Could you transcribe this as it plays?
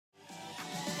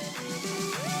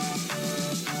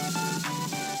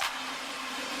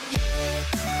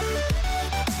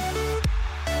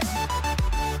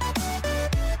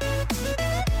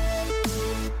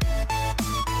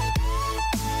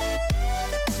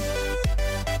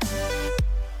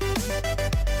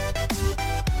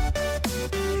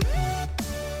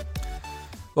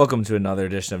Welcome to another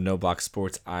edition of No Box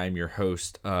Sports. I'm your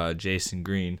host, Jason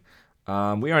Green. We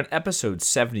are on episode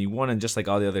 71, and just like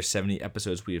all the other 70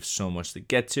 episodes, we have so much to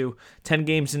get to. 10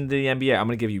 games into the NBA. I'm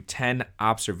going to give you 10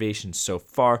 observations so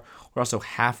far. We're also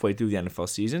halfway through the NFL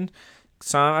season,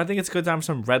 so I think it's a good time for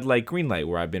some red light, green light,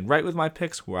 where I've been right with my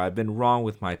picks, where I've been wrong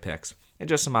with my picks, and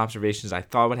just some observations I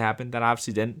thought would happen that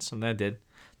obviously didn't, some that did.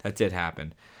 That did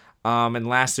happen. And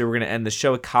lastly, we're going to end the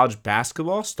show with college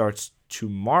basketball. Starts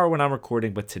tomorrow when I'm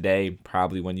recording, but today,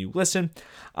 probably when you listen,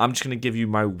 I'm just going to give you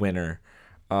my winner,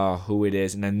 who it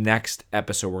is. In the next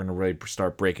episode, we're going to really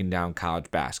start breaking down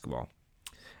college basketball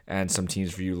and some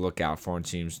teams for you to look out for, and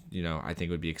teams, I think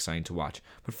would be exciting to watch.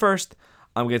 But first,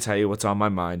 I'm going to tell you what's on my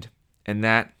mind, and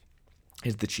that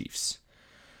is the Chiefs.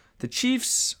 The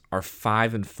Chiefs are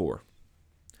 5-4,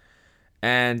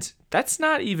 and that's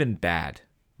not even bad,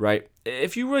 right?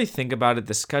 If you really think about it,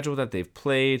 the schedule that they've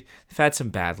played, they've had some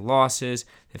bad losses,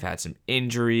 they've had some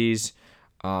injuries.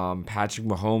 Patrick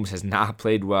Mahomes has not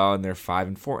played well, and they're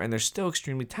 5-4, and they're still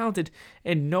extremely talented,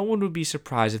 and no one would be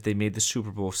surprised if they made the Super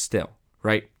Bowl still,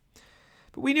 right?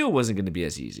 But we knew it wasn't going to be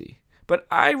as easy. But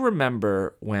I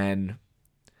remember when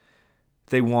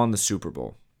they won the Super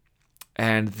Bowl,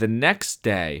 and the next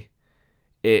day,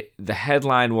 the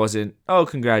headline wasn't, "Oh,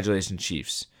 congratulations,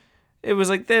 Chiefs." It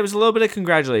was like, there was a little bit of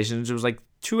congratulations. It was like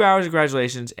 2 hours of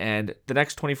congratulations, and the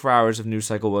next 24 hours of news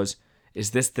cycle was,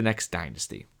 is this the next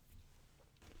dynasty?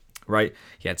 Right?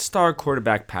 He had star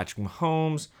quarterback Patrick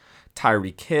Mahomes,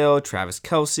 Tyreek Hill, Travis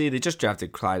Kelce. They just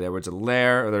drafted Clyde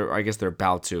Edwards-Helaire, or I guess they're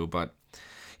about to, but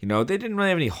they didn't really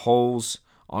have any holes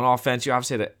on offense. You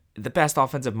obviously had the best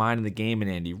offensive mind in the game in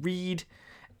Andy Reid,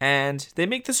 and they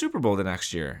make the Super Bowl the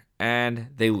next year, and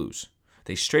they lose.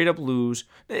 They straight up lose.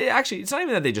 Actually, it's not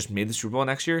even that they just made the Super Bowl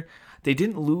next year. They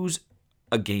didn't lose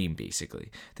a game, basically.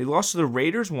 They lost to the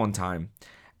Raiders one time,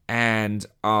 and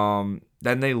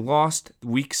then they lost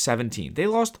week 17. They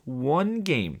lost one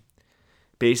game,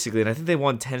 basically, and I think they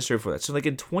won 10 straight for that. So,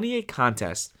 in 28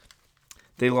 contests,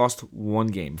 they lost one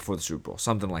game before the Super Bowl,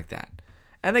 something like that.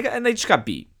 And they just got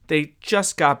beat. They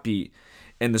just got beat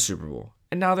in the Super Bowl.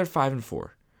 And now they're 5-4.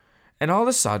 And all of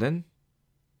a sudden,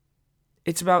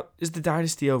 it's about, is the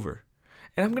dynasty over?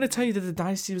 And I'm going to tell you that the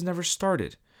dynasty was never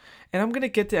started. And I'm going to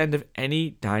get to the end of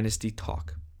any dynasty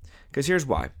talk. Because here's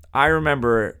why. I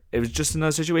remember, it was just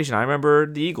another situation. I remember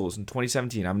the Eagles in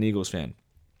 2017. I'm an Eagles fan.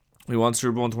 We won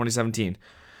Super Bowl in 2017.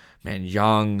 Man,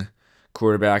 young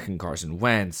quarterback and Carson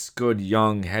Wentz. Good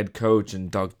young head coach and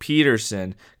Doug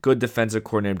Peterson. Good defensive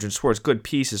coordinator Jim Schwartz. Good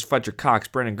pieces. Fletcher Cox,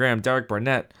 Brandon Graham, Derek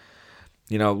Barnett.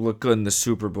 Looked good in the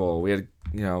Super Bowl. We had,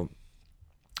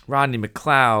 Rodney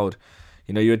McLeod.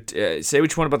 You would say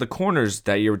what you want about the corners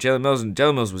that year with Jalen Mills, and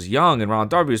Jalen Mills was young, and Ron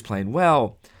Darby was playing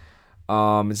well.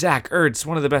 Zach Ertz,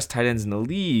 one of the best tight ends in the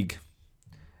league,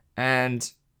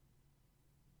 and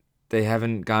they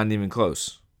haven't gotten even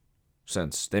close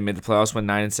since. They made the playoffs, went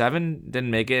 9-7,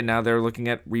 didn't make it, and now they're looking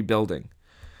at rebuilding.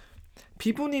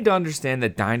 People need to understand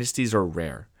that dynasties are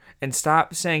rare, and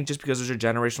stop saying just because there's a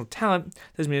generational talent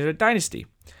doesn't mean there's a dynasty.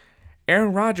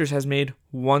 Aaron Rodgers has made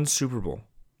one Super Bowl.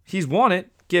 He's won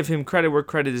it, give him credit where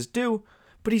credit is due,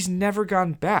 but he's never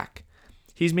gone back.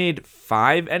 He's made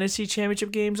 5 NFC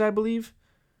Championship games, I believe.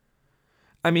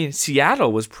 I mean,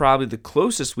 Seattle was probably the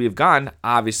closest we have gotten.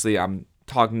 Obviously, I'm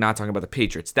not talking about the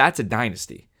Patriots. That's a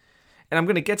dynasty. And I'm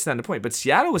going to get to that in a point, but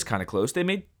Seattle was kind of close. They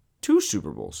made 2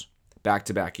 Super Bowls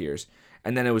back-to-back years.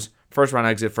 And then it was first round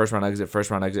exit, first round exit, first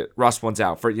round exit. Russ one's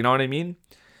out. You know what I mean?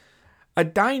 A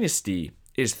dynasty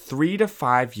is 3 to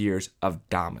 5 years of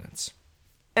dominance.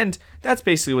 And that's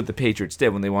basically what the Patriots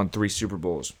did when they won 3 Super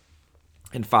Bowls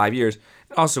in 5 years.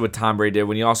 And also what Tom Brady did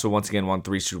when he also once again won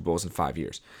 3 Super Bowls in 5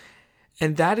 years.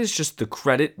 And that is just the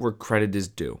credit where credit is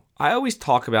due. I always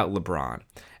talk about LeBron.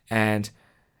 And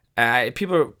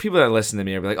people that listen to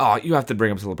me are like, oh, you have to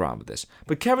bring up to LeBron with this.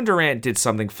 But Kevin Durant did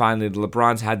something finally that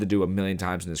LeBron's had to do a million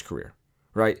times in his career,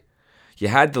 right? You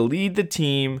had to lead the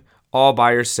team all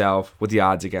by yourself with the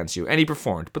odds against you. And he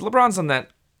performed. But LeBron's done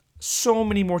that so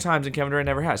many more times than Kevin Durant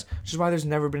never has, which is why there's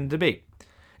never been a debate.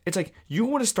 It's like, you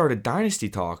want to start a dynasty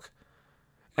talk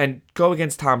and go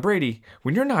against Tom Brady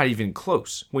when you're not even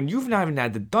close. When you've not even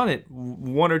had to done it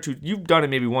one or two, you've done it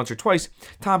maybe once or twice.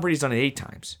 Tom Brady's done it 8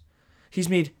 times. He's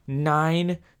made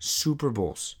 9 Super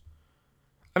Bowls.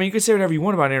 I mean, you could say whatever you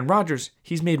want about Aaron Rodgers.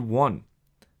 He's made 1.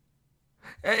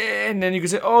 And then you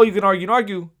could say, oh, you can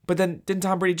argue. But then didn't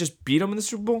Tom Brady just beat him in the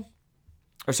Super Bowl?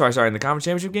 Or sorry, in the conference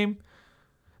championship game?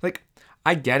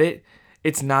 I get it.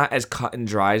 It's not as cut and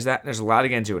dry as that. There's a lot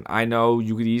against it. I know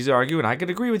you could easily argue, and I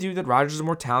could agree with you that Rodgers is a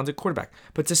more talented quarterback.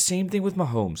 But it's the same thing with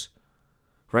Mahomes,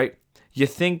 right? You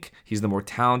think he's the more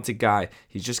talented guy.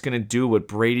 He's just going to do what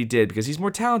Brady did because he's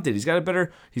more talented. He's got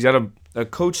a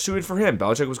coach suited for him.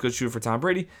 Belichick was good suited for Tom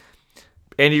Brady.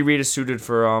 Andy Reid is suited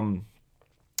for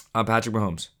Patrick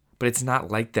Mahomes. But it's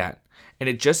not like that. And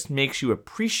it just makes you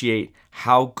appreciate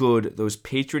how good those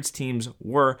Patriots teams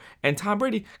were. And Tom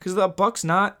Brady, because the Bucs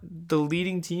not the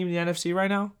leading team in the NFC right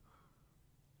now.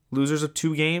 Losers of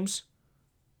 2 games.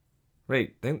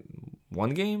 Wait,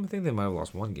 one game? I think they might have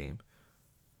lost 1 game.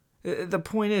 The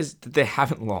point is that they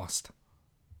haven't lost.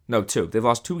 No, 2. They've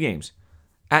lost 2 games.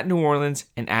 At New Orleans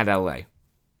and at LA.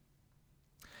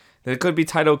 They could be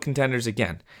title contenders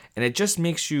again. And it just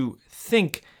makes you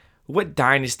think what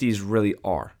dynasties really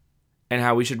are. And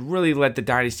how we should really let the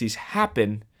dynasties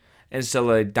happen instead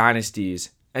of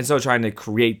trying to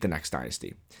create the next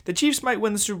dynasty. The Chiefs might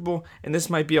win the Super Bowl, and this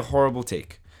might be a horrible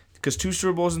take. Because 2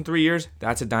 Super Bowls in 3 years,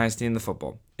 that's a dynasty in the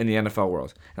NFL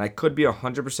world. And I could be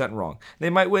 100% wrong. They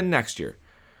might win next year.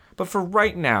 But for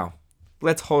right now,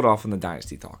 let's hold off on the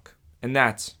dynasty talk. And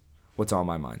that's what's on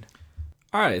my mind.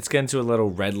 All right, let's get into a little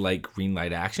red light, green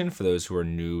light action for those who are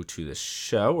new to the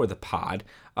show or the pod.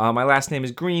 My last name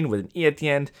is Green with an E at the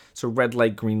end. So red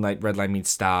light, green light. Red light means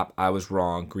stop. I was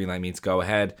wrong. Green light means go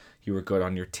ahead. You were good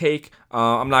on your take.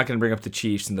 I'm not going to bring up the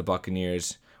Chiefs and the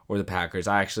Buccaneers or the Packers.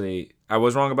 I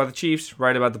was wrong about the Chiefs,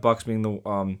 right about the Bucs being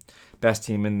the best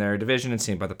team in their division, and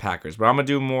same about the Packers. But I'm going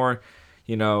to do more,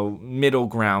 middle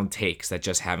ground takes that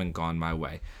just haven't gone my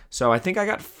way. So I think I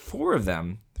got 4 of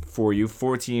them for you,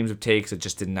 4 teams of takes that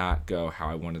just did not go how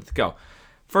I wanted it to go.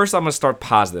 First, I'm going to start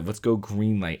positive. Let's go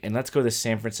green light, and let's go to the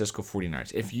San Francisco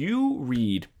 49ers. If you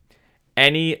read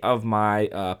any of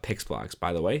my picks blogs,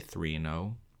 by the way,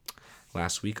 3-0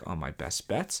 last week on my best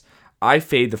bets, I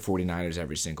fade the 49ers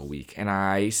every single week, and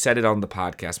I said it on the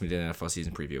podcast when we did an NFL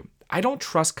season preview. I don't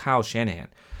trust Kyle Shanahan.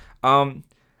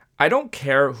 I don't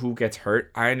care who gets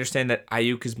hurt. I understand that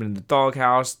Ayuk has been in the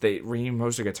doghouse. Raheem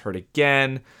Mostert gets hurt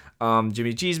again.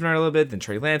 Jimmy G's been hurt a little bit. Then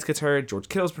Trey Lance gets hurt. George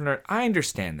Kittle's been hurt. I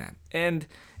understand that, and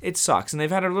it sucks. And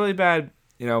they've had a really bad,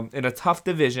 in a tough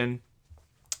division,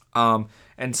 and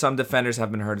some defenders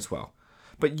have been hurt as well.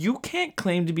 But you can't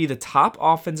claim to be the top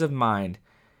offensive mind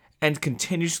and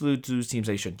continuously lose teams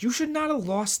that you should. You should not have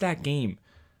lost that game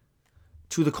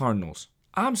to the Cardinals.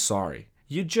 I'm sorry.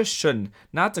 You just shouldn't.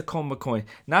 Not to Colt McCoy.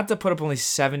 Not to put up only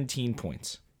 17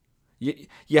 points.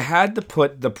 You had to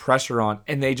put the pressure on,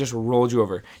 and they just rolled you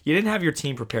over. You didn't have your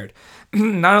team prepared.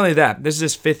 Not only that, this is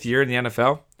his 5th year in the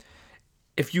NFL.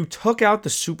 If you took out the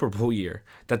Super Bowl year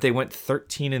that they went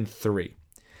 13-3,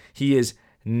 he is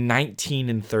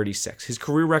 19-36. His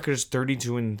career record is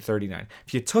 32-39.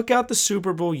 If you took out the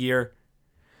Super Bowl year,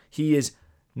 he is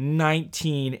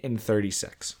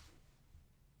 19-36.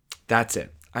 That's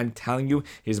it. I'm telling you,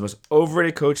 he's the most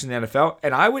overrated coach in the NFL.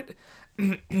 And I would,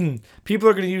 people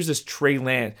are going to use this Trey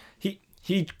Lance.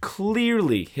 He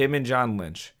clearly, him and John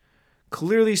Lynch,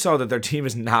 clearly saw that their team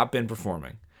has not been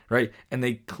performing, right? And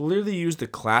they clearly used the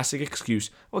classic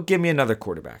excuse, well, give me another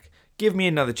quarterback. Give me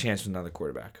another chance with another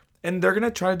quarterback. And they're going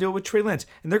to try to do it with Trey Lance.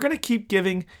 And they're going to keep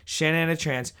giving Shanahan a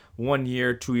chance 1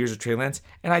 year, 2 years of Trey Lance.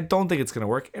 And I don't think it's going to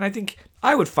work. And I think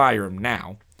I would fire him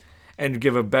now and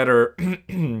give a better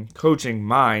coaching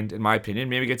mind, in my opinion.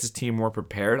 Maybe gets his team more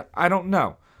prepared. I don't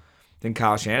know. Than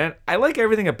Kyle Shanahan. I like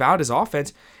everything about his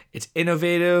offense. It's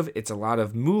innovative. It's a lot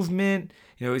of movement.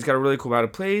 He's got a really cool amount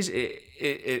of plays.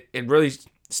 It really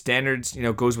standards,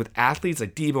 goes with athletes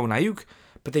like Debo and Ayuk.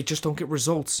 But they just don't get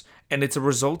results. And it's a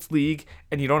results league,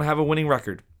 and you don't have a winning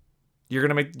record. You're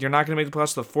not gonna make the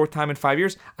playoffs the 4th time in 5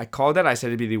 years. I called that. I said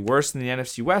it'd be the worst in the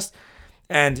NFC West.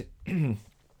 And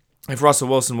if Russell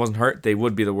Wilson wasn't hurt, they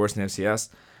would be the worst in the NFC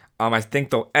West. I think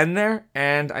they'll end there,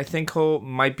 and I think he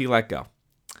might be let go.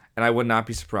 And I would not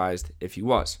be surprised if he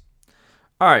was.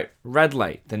 All right, red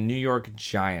light, the New York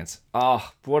Giants.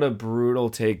 Oh, what a brutal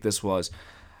take this was.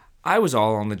 I was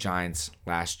all on the Giants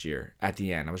last year at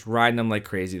the end. I was riding them like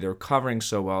crazy. They were covering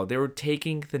so well. They were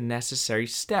taking the necessary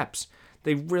steps.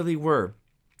 They really were.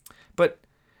 But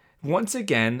once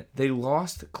again, they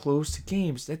lost close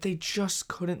games that they just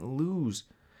couldn't lose.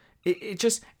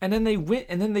 And then they win,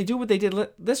 and then they do what they did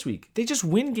this week. They just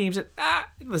win games that,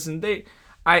 listen,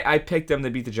 I picked them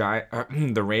to beat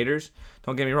the Raiders.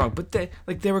 Don't get me wrong, but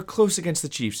they were close against the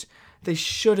Chiefs. They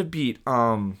should have beat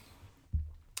the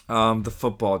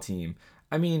football team.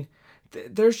 I mean,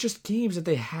 there's just games that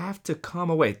they have to come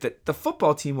away. The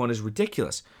football team one is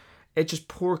ridiculous. It's just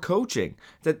poor coaching.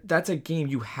 That's a game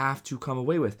you have to come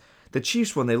away with. The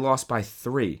Chiefs one, they lost by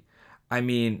 3. I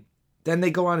mean, then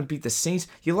they go on and beat the Saints.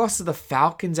 You lost to the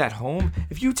Falcons at home.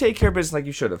 If you take care of business like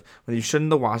you should have, when you should in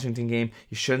the Washington game,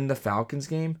 you should in the Falcons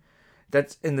game,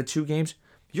 that's in the 2 games,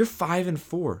 you're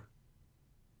 5-4.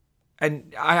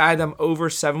 And I had them over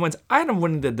 7 wins. I had them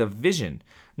winning the division.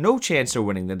 No chance of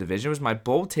winning the division. It was my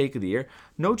bold take of the year.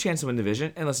 No chance of winning the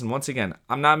division. And listen, once again,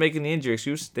 I'm not making the injury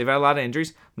excuse. They've had a lot of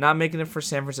injuries. I'm not making it for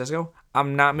San Francisco.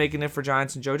 I'm not making it for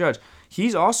Giants and Joe Judge.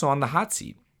 He's also on the hot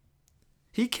seat.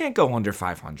 He can't go under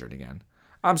 500 again.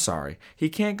 I'm sorry. He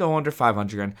can't go under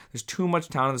 500 again. There's too much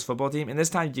talent on this football team. And this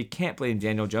time you can't blame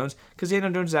Daniel Jones because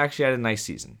Daniel Jones actually had a nice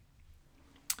season.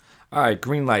 All right,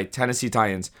 green light, Tennessee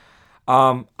Titans.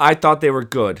 I thought they were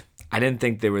good. I didn't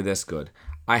think they were this good.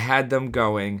 I had them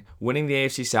winning the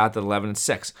AFC South at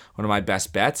 11-6. One of my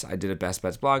best bets, I did a best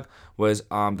bets blog, was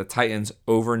the Titans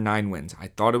over 9 wins. I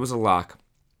thought it was a lock,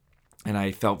 and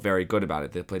I felt very good about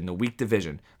it. They played in a weak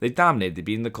division. They dominated. They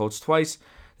beat the Colts twice.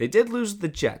 They did lose the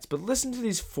Jets, but listen to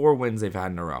these 4 wins they've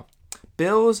had in a row.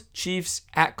 Bills, Chiefs,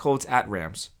 at Colts, at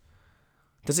Rams.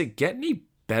 Does it get any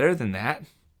better than that?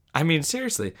 I mean,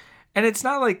 seriously. And it's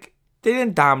not like they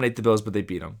didn't dominate the Bills, but they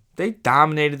beat them. They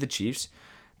dominated the Chiefs.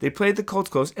 They played the Colts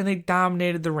close, and they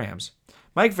dominated the Rams.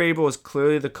 Mike Vrabel is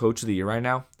clearly the coach of the year right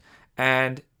now.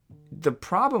 And the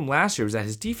problem last year was that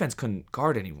his defense couldn't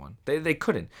guard anyone. They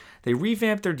couldn't. They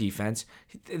revamped their defense.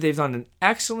 They've done an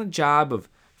excellent job of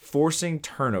forcing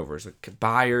turnovers. Like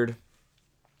Byard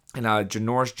and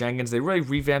Janoris Jenkins, they really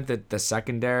revamped the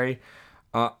secondary.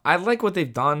 I like what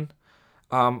they've done.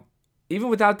 Even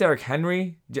without Derrick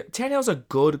Henry, Tannehill's a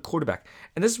good quarterback.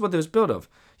 And this is what they was built of.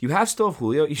 You still have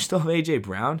Julio. You still have A.J.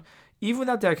 Brown. Even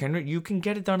without Derrick Henry, you can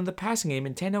get it done in the passing game,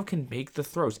 and Tannehill can make the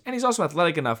throws. And he's also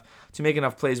athletic enough to make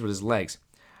enough plays with his legs.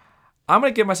 I'm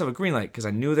going to give myself a green light because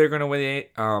I knew they were going to win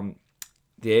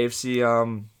the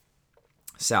AFC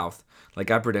South like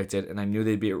I predicted, and I knew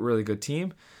they'd be a really good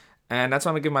team. And that's why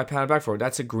I'm going to give my pat back for it.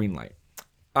 That's a green light.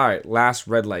 All right, last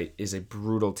red light is a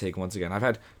brutal take once again. I've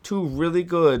had 2 really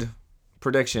good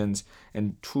predictions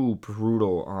and 2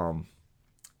 brutal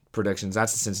predictions.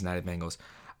 That's the Cincinnati Bengals.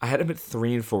 I had them at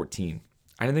 3-14.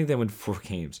 I didn't think they win 4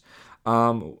 games.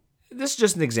 This is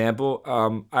just an example.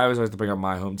 I always like to bring up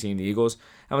my home team, the Eagles.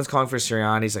 Everyone's calling for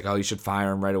Sirianni. He's like, oh, you should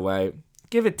fire him right away.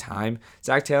 Give it time.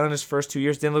 Zach Taylor in his first 2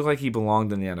 years didn't look like he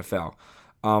belonged in the NFL.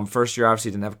 First year,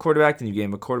 obviously, didn't have a quarterback. Then you gave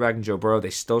him a quarterback in Joe Burrow. They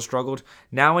still struggled.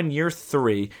 Now in year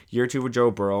 3, year 2 with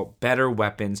Joe Burrow, better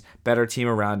weapons, better team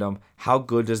around him. How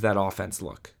good does that offense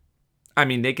look? I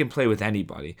mean, they can play with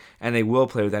anybody, and they will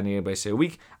play with anybody say a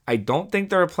week. I don't think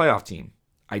they're a playoff team.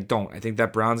 I don't. I think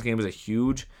that Browns game was a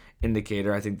huge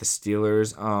indicator. I think the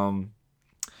Steelers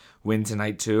win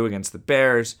tonight too against the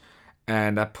Bears,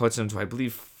 and that puts them to, I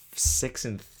believe,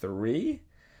 6-3,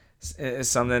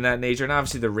 something of that nature. And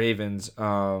obviously the Ravens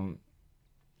are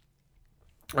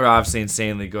obviously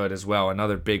insanely good as well.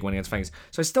 Another big win against Vikings.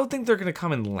 So I still think they're going to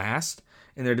come in last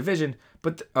in their division,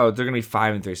 but they're going to be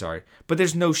 5-3. Sorry, but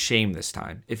there's no shame this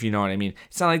time, if you know what I mean.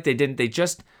 It's not like they didn't. They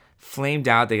just flamed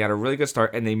out. They got a really good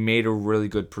start, and they made a really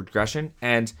good progression.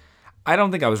 And I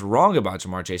don't think I was wrong about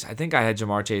Ja'Marr Chase. I think I had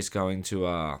Ja'Marr Chase going to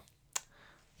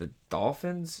the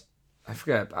Dolphins. I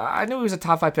forget. I knew he was a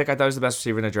top 5 pick. I thought he was the best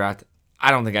receiver in the draft.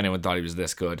 I don't think anyone thought he was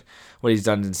this good. What he's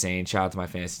done is insane. Shout out to my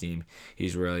fantasy team.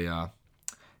 He's really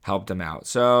helped them out.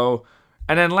 So,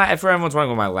 and then for everyone's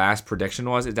wondering what my last prediction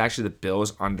was, it's actually the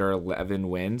Bills under 11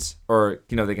 wins, or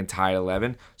they can tie at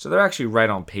 11. So they're actually right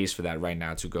on pace for that right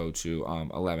now to go to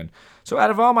 11. So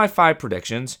out of all my 5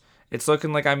 predictions, it's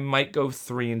looking like I might go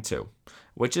 3-2,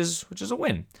 which is a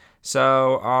win.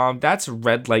 So that's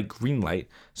red light, green light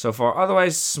so far.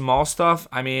 Otherwise, small stuff.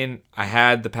 I mean, I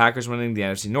had the Packers winning the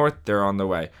NFC North. They're on their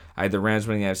way. I had the Rams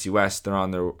winning the NFC West. They're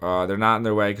not on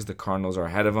their way because the Cardinals are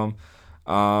ahead of them.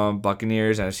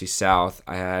 Buccaneers, NFC South.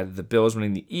 I had the Bills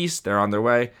winning the East. They're on their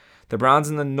way. The Browns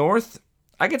in the North.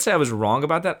 I could say I was wrong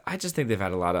about that. I just think they've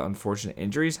had a lot of unfortunate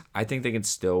injuries. I think they can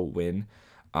still win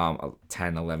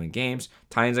 10, 11 games.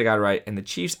 Titans, I got it right. And the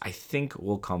Chiefs, I think,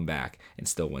 will come back and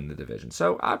still win the division.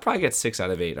 So I'll probably get 6 out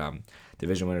of 8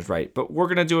 division winners right. But we're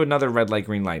going to do another red light,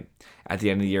 green light at the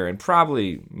end of the year, and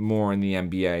probably more in the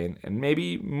NBA, and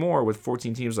maybe more with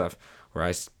 14 teams left, where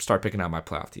I start picking out my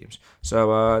playoff teams.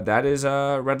 So that is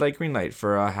red light, green light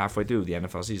for halfway through the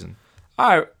NFL season.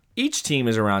 All right. Each team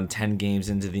is around 10 games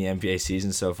into the NBA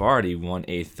season so far, already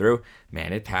 1/8 through.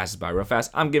 Man, it passes by real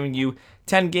fast. I'm giving you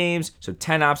 10 games, so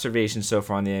 10 observations so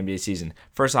far in the NBA season.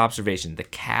 First observation, the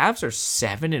Cavs are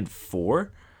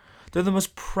 7-4. They're the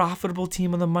most profitable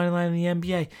team on the money line in the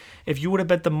NBA. If you would have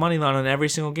bet the money line on every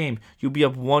single game, you'd be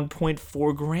up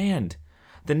 $1.4 grand.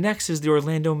 The next is the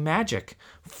Orlando Magic.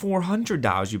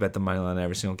 $400 you bet the money line on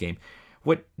every single game.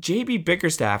 What JB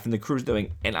Bickerstaff and the crew's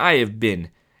doing, and I have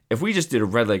been, if we just did a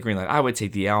red light, green light, I would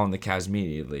take the L on the Cavs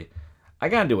immediately. I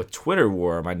got into a Twitter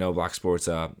war on my No Block Sports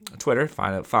Twitter.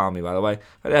 Follow me, by the way.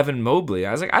 But Evan Mobley.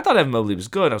 I was like, I thought Evan Mobley was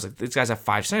good. I was like, these guys have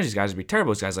 5 centers. These guys would be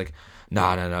terrible. This guy's like,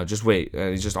 no, just wait.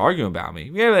 He's just arguing about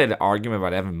me. We had an argument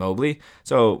about Evan Mobley.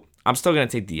 So I'm still going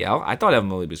to take the L. I thought Evan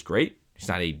Mobley was great. He's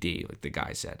not AD, like the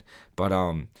guy said. But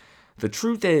the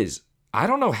truth is, I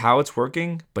don't know how it's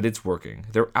working, but it's working.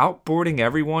 They're outboarding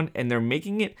everyone, and they're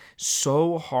making it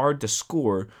so hard to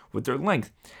score with their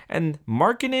length. And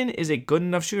Markkanen is a good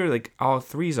enough shooter like all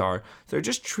threes are. They're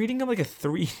just treating him like a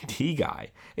 3D guy.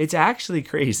 It's actually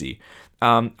crazy.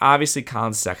 Obviously,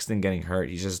 Colin Sexton getting hurt.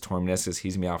 He's just a torn meniscus.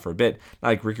 He's going to be out for a bit. Not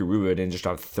like Ricky Rubio didn't just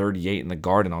drop 38 in the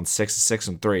Garden on 6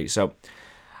 and 3. So,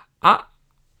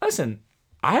 listen,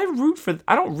 I don't root for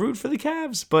the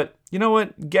Cavs, but you know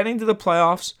what? Getting to the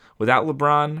playoffs without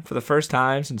LeBron for the first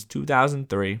time since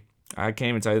 2003, I can't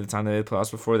even tell you the time they made the playoffs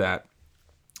before that,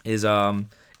 is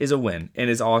a win, and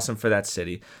it's awesome for that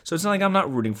city. So it's not like I'm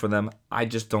not rooting for them. I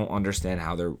just don't understand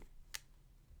how they're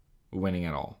winning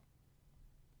at all.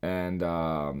 And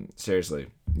seriously,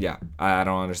 yeah, I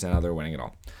don't understand how they're winning at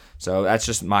all. So that's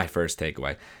just my first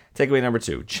takeaway. Takeaway number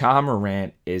 2, Ja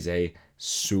Morant is a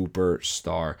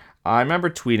superstar. I remember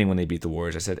tweeting when they beat the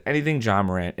Warriors. I said, anything Ja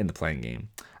Morant in the playing game.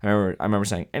 I remember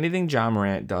saying, anything Ja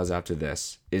Morant does after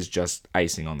this is just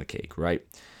icing on the cake, right?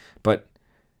 But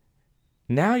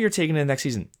now you're taking it to the next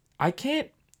season.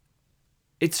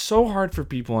 It's so hard for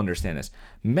people to understand this.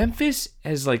 Memphis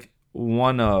is like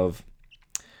one of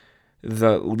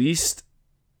the least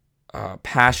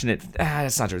passionate.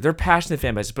 That's not true. They're passionate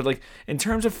fan bases, but like in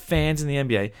terms of fans in the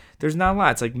NBA, there's not a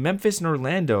lot. It's like Memphis and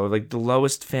Orlando are like the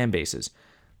lowest fan bases.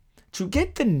 To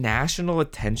get the national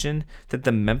attention that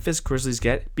the Memphis Grizzlies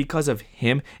get because of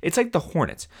him, it's like the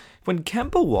Hornets. When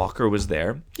Kemba Walker was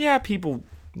there, yeah, people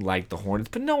liked the Hornets,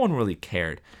 but no one really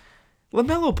cared.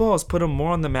 LaMelo Ball has put him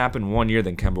more on the map in 1 year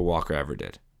than Kemba Walker ever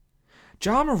did.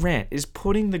 Ja Morant is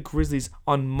putting the Grizzlies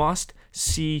on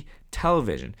must-see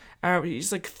television.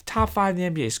 He's like top 5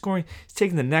 in the NBA scoring. He's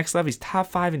taking the next level. He's top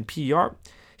 5 in PR.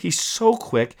 He's so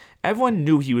quick. Everyone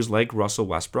knew he was like Russell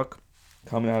Westbrook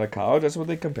coming out of college. That's what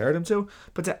they compared him to.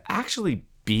 But to actually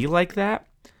be like that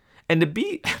and to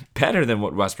be better than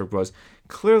what Westbrook was,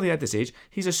 clearly at this age,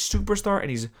 he's a superstar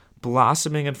and he's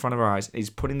blossoming in front of our eyes.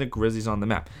 He's putting the Grizzlies on the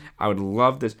map. I would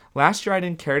love this. Last year, I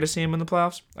didn't care to see him in the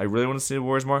playoffs. I really want to see the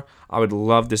Warriors more. I would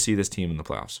love to see this team in the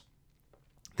playoffs.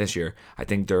 This year, I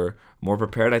think they're more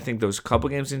prepared. I think those couple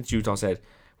games against Utah said,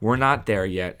 we're not there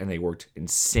yet, and they worked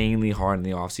insanely hard in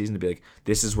the offseason to be like,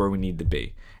 this is where we need to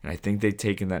be. And I think they've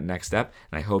taken that next step,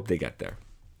 and I hope they get there.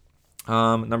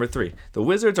 Number 3, the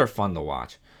Wizards are fun to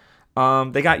watch.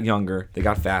 They got younger, they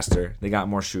got faster, they got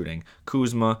more shooting.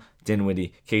 Kuzma,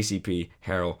 Dinwiddie, KCP,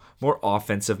 Harrell, more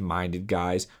offensive-minded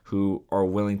guys who are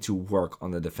willing to work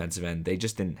on the defensive end. They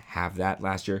just didn't have that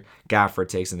last year. Gafford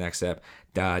takes the next step.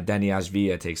 Deni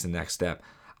Avdija takes the next step.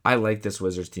 I like this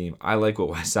Wizards team. I like what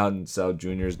Western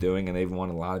Jr. is doing, and they've won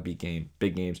a lot of big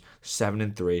games,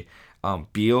 7-3.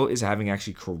 Beal is having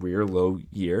actually career low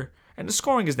year, and the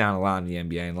scoring is down a lot in the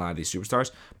NBA and a lot of these superstars.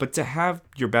 But to have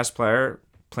your best player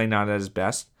play not at his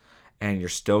best, and you're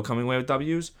still coming away with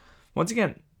W's, once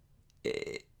again,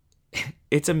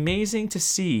 it's amazing to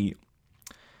see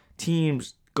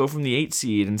teams go from the 8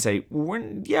 seed and say,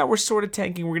 we're sort of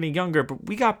tanking, we're getting younger, but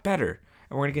we got better,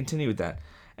 and we're going to continue with that.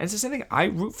 And it's the same thing. I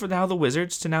root for the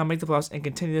Wizards to now make the playoffs and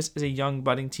continue this as a young,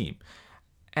 budding team.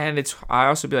 And I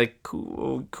also be like,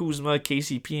 Kuzma,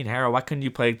 KCP, and Harrell, why couldn't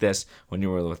you play like this when you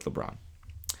were with LeBron?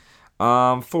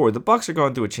 4, the Bucks are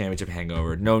going through a championship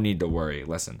hangover. No need to worry.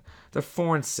 Listen, they're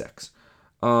 4-6.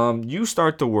 You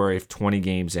start to worry if 20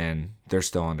 games in, they're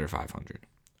still under 500.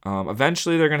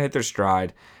 Eventually, they're going to hit their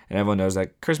stride, and everyone knows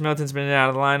that Chris Middleton's been out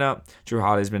of the lineup. Jrue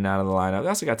Holiday's been out of the lineup. They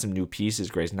also got some new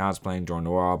pieces. Grayson Allen's playing. Jordan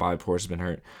Noir, Bobby Portis has been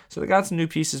hurt. So they got some new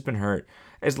pieces been hurt.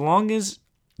 As long as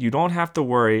you don't have to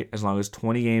worry, as long as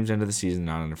 20 games into the season,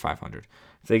 not under 500.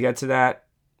 If they get to that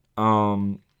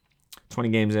 20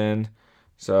 games in,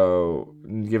 so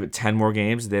give it 10 more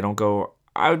games, they don't go.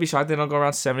 I would be shocked they don't go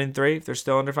around 7-3 if they're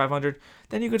still under 500.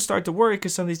 Then you could start to worry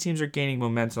because some of these teams are gaining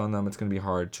momentum on them. It's going to be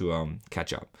hard to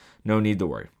catch up. No need to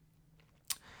worry.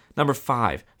 Number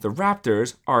 5, the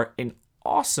Raptors are an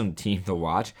awesome team to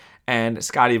watch, and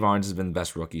Scottie Barnes has been the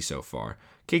best rookie so far.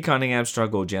 Kate Cunningham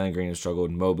struggled, Jalen Green has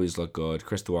struggled, Mobley's looked good,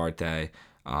 Chris Duarte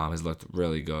has looked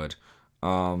really good.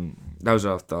 That was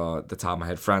off the top of my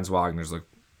head. Franz Wagner's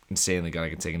looked insanely good. I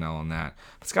can take an L on that.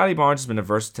 But Scottie Barnes has been a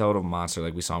versatile monster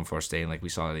like we saw him for State and like we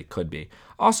saw that he could be.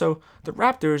 Also, the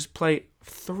Raptors play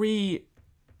 3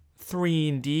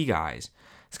 3-and-D guys.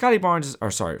 Scotty Barnes,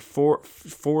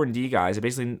 four and D guys.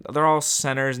 They're all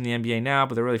centers in the NBA now,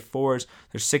 but they're really fours.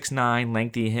 They're 6'9",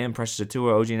 lengthy. Him, Precious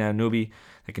Atua, OG Anunoby.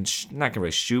 They can not can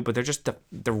really shoot, but they're just their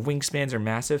wingspans are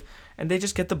massive, and they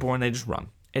just get the ball and they just run.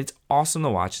 It's awesome to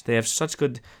watch. They have such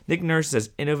good. Nick Nurse is as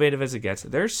innovative as it gets.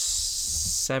 They're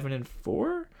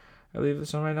 7-4. I believe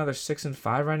this one right now. They're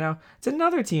 6-5 right now. It's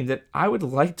another team that I would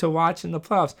like to watch in the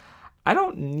playoffs. I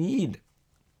don't need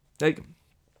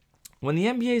when the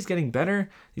NBA is getting better,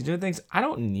 these new things. I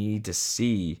don't need to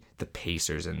see the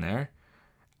Pacers in there.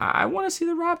 I want to see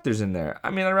the Raptors in there. I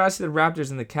mean, I'd rather see the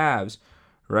Raptors and the Cavs,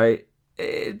 right?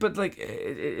 It's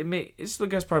the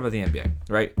best part about the NBA,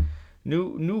 right?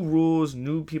 New rules,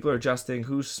 new people are adjusting.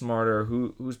 Who's smarter?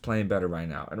 Who's playing better right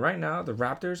now? And right now, the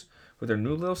Raptors with their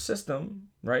new little system,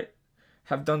 right,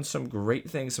 have done some great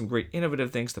things, some great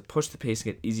innovative things to push the pace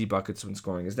and get easy buckets when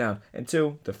scoring is down. And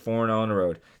two, they're 4-0 on the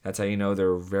road. That's how you know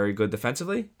they're very good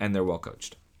defensively and they're well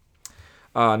coached.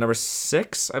 Number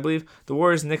 6, I believe, the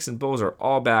Warriors, Knicks, and Bulls are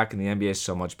all back, and the NBA is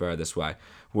so much better this way.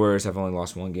 Warriors have only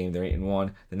lost one game. They're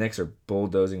 8-1. The Knicks are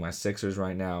bulldozing my Sixers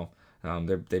right now.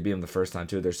 They beat them the first time,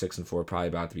 too. They're 6-4, probably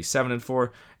about to be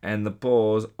 7-4. And the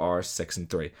Bulls are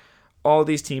 6-3. All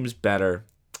these teams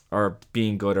are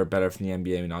being good or better from the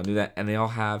NBA. We all knew that. And they all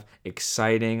have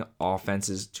exciting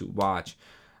offenses to watch.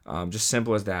 Just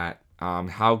simple as that.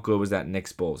 How good was that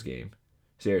Knicks-Bulls game?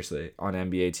 Seriously, on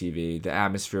NBA TV, the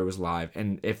atmosphere was live.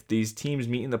 And if these teams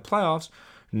meet in the playoffs,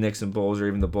 Knicks and Bulls, or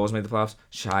even the Bulls make the playoffs,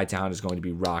 Chi-Town is going to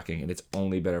be rocking, and it's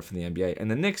only better for the NBA.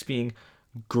 And the Knicks being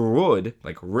good,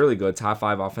 like really good, top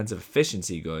 5 offensive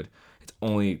efficiency good, it's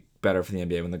only better for the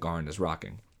NBA when the Garden is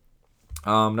rocking.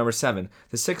 Number 7,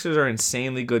 the Sixers are an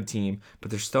insanely good team, but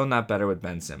they're still not better with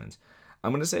Ben Simmons.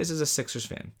 I'm going to say this as a Sixers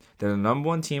fan. They're the number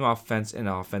 1 team in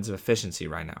offensive efficiency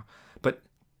right now. But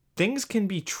things can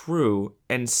be true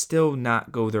and still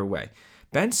not go their way.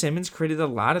 Ben Simmons created a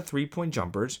lot of 3-point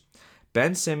jumpers.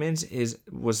 Ben Simmons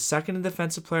was second in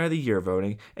Defensive Player of the Year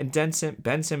voting, and Ben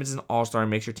Simmons is an all-star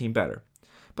and makes your team better.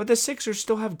 But the Sixers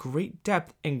still have great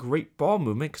depth and great ball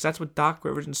movement because that's what Doc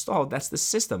Rivers installed. That's the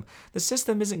system. The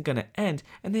system isn't going to end,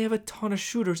 and they have a ton of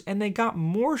shooters, and they got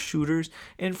more shooters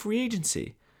in free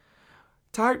agency.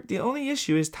 The only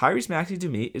issue is Tyrese Maxey, to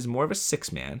me, is more of a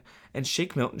 6-man, and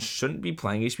Shake Milton shouldn't be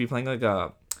playing. He should be playing like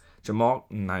a Jamal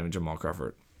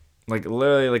Crawford. Like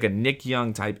literally like a Nick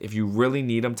Young type, if you really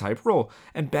need him, type role.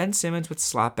 And Ben Simmons would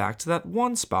slot back to that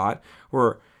one spot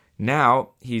where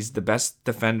now he's the best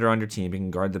defender on your team. He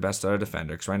can guard the best other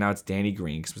defender. Because right now it's Danny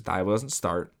Green because Thibault doesn't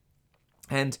start.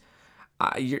 And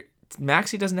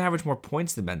Maxey doesn't average more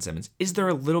points than Ben Simmons. Is there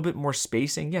a little bit more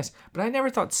spacing? Yes. But I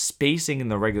never thought spacing in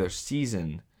the regular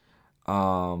season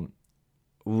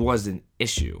was an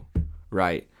issue,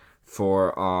 right,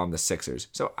 for the Sixers.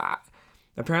 So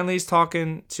apparently he's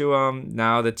talking to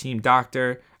now the team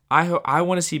doctor. I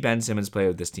want to see Ben Simmons play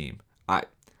with this team.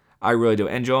 I really do.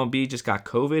 And Joel Embiid just got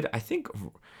COVID. I think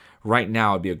right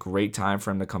now would be a great time for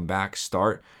him to come back,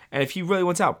 start. And if he really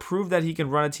wants out, prove that he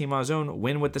can run a team on his own,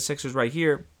 win with the Sixers right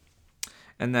here,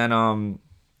 and then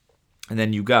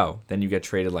you go. Then you get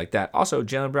traded like that. Also,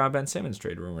 Jaylen Brown, Ben Simmons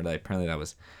trade rumor. Apparently that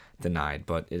was denied,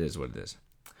 but it is what it is.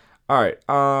 All right,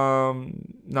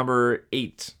 number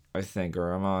 8. I think,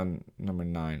 or I'm on number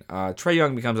 9. Trae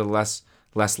Young becomes a less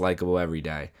likable every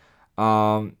day.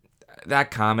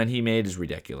 That comment he made is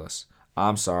ridiculous.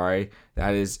 I'm sorry.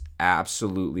 That is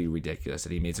absolutely ridiculous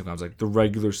that he made some comments like, the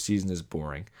regular season is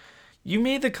boring. You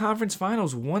made the conference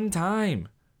finals one time.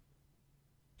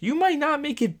 You might not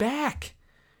make it back.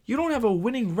 You don't have a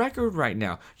winning record right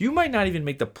now. You might not even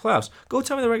make the playoffs. Go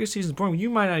tell me the regular season is boring.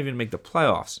 You might not even make the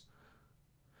playoffs.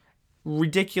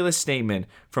 Ridiculous statement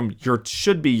from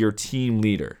should be your team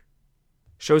leader.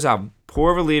 Shows how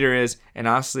poor of a leader is, and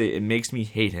honestly, it makes me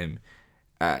hate him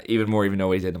even more, even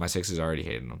though he did. My Sixers already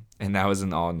hated him, and that was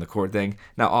an on the court thing.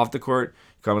 Now off the court,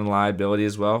 coming liability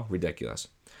as well. Ridiculous.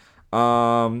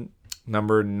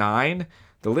 Number 9,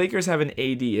 the Lakers have an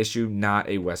AD issue, not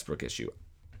a Westbrook issue.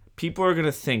 People are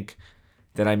gonna think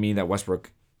that I mean that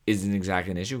Westbrook isn't exactly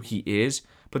an issue. He is.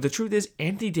 But the truth is,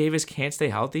 Anthony Davis can't stay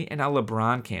healthy, and now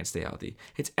LeBron can't stay healthy.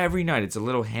 It's every night. It's a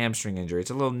little hamstring injury. It's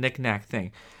a little knick-knack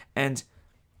thing. And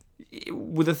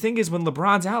the thing is, when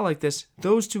LeBron's out like this,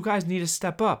 those two guys need to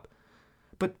step up.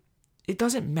 But it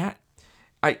doesn't matter.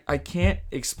 I can't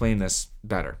explain this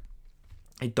better.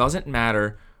 It doesn't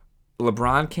matter.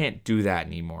 LeBron can't do that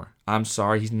anymore. I'm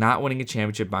sorry. He's not winning a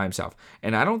championship by himself.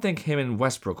 And I don't think him and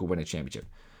Westbrook will win a championship.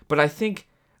 But I think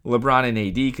LeBron and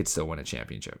AD could still win a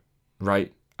championship,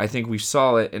 right? I think we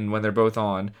saw it and when they're both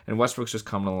on, and Westbrook's just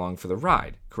coming along for the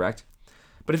ride, correct?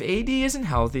 But if AD isn't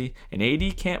healthy and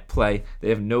AD can't play, they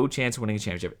have no chance of winning a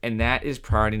championship. And that is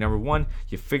priority number one.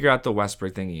 You figure out the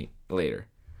Westbrook thing later.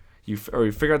 You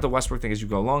figure out the Westbrook thing as you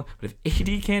go along. But if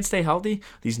AD can't stay healthy,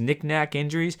 these knick-knack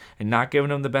injuries and not giving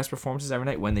them the best performances every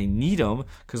night when they need them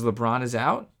because LeBron is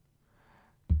out,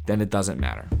 then it doesn't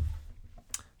matter.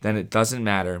 Then it doesn't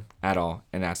matter at all,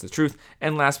 and that's the truth.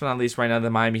 And last but not least, right now, the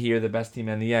Miami Heat are the best team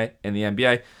in the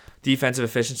NBA. Defensive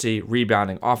efficiency,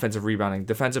 rebounding, offensive rebounding,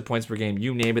 defensive points per game,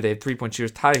 you name it. They have 3-point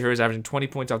shooters. Tyler Herro is averaging 20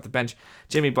 points off the bench.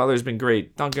 Jimmy Butler's been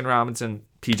great. Duncan Robinson,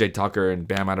 PJ Tucker, and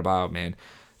Bam Adebayo, man.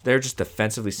 They're just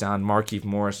defensively sound. Markieff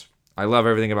Morris, I love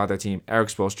everything about their team. Eric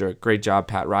Spoelstra, great job.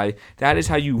 Pat Riley. That is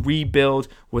how you rebuild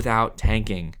without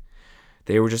tanking.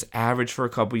 They were just average for a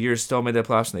couple years, still made the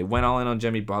playoffs, and they went all in on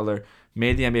Jimmy Butler,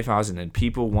 made the NBA Finals, and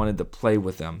people wanted to play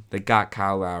with them. They got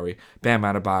Kyle Lowry, Bam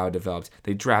Adebayo developed.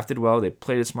 They drafted well. They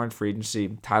played a smart free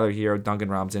agency. Tyler Herro, Duncan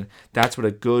Robinson. That's what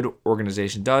a good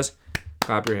organization does.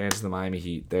 Clap your hands to the Miami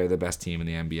Heat. They're the best team in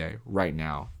the NBA right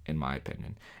now, in my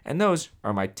opinion. And those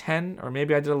are my 10, or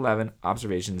maybe I did 11,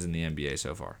 observations in the NBA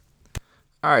so far.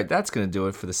 All right, that's going to do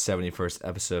it for the 71st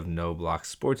episode of No Block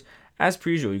Sports. As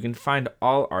per usual, you can find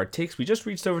all our takes. We just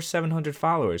reached over 700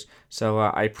 followers, so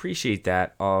I appreciate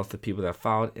that. All of the people that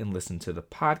followed and listened to the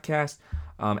podcast.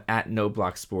 At No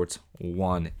Block Sports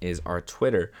 1 is our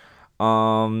Twitter.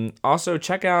 Also,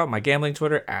 check out my gambling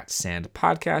Twitter at Sand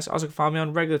Podcast. Also, follow me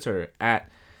on regular Twitter at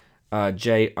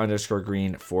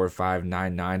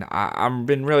J_Green4599. I've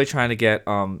been really trying to get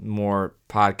more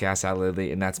podcasts out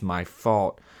lately, and that's my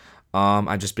fault.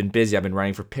 I've just been busy. I've been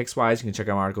writing for Pickswise. You can check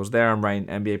out my articles there. I'm writing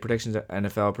NBA predictions,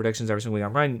 NFL predictions every single week.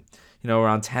 I'm writing,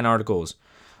 around 10 articles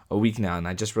a week now, and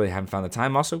I just really haven't found the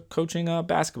time. I'm also coaching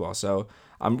basketball, so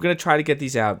I'm going to try to get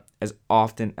these out as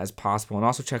often as possible. And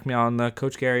also check me out on the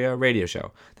Coach Gary radio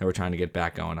show that we're trying to get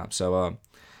back going up. So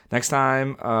next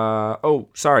time,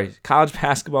 college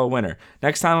basketball winner.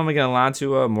 Next time I'm going to get on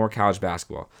to more college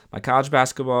basketball. My college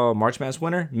basketball March Madness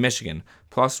winner, Michigan,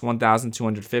 plus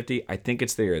 1,250. I think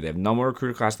it's the year. They have no more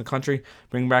recruiter class in the country.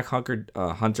 Bring back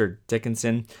Hunter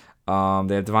Dickinson. They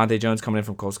have Devontae Jones coming in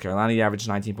from Coastal Carolina. He averaged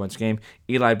 19 points a game.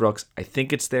 Eli Brooks, I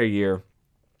think it's their year.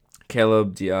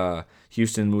 Caleb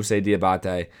Houston, Muse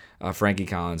Diabate, Frankie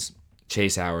Collins,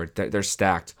 Chase Howard. They're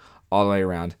stacked all the way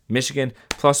around. Michigan,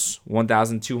 plus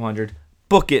 1,200.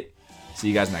 Book it. See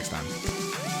you guys next time.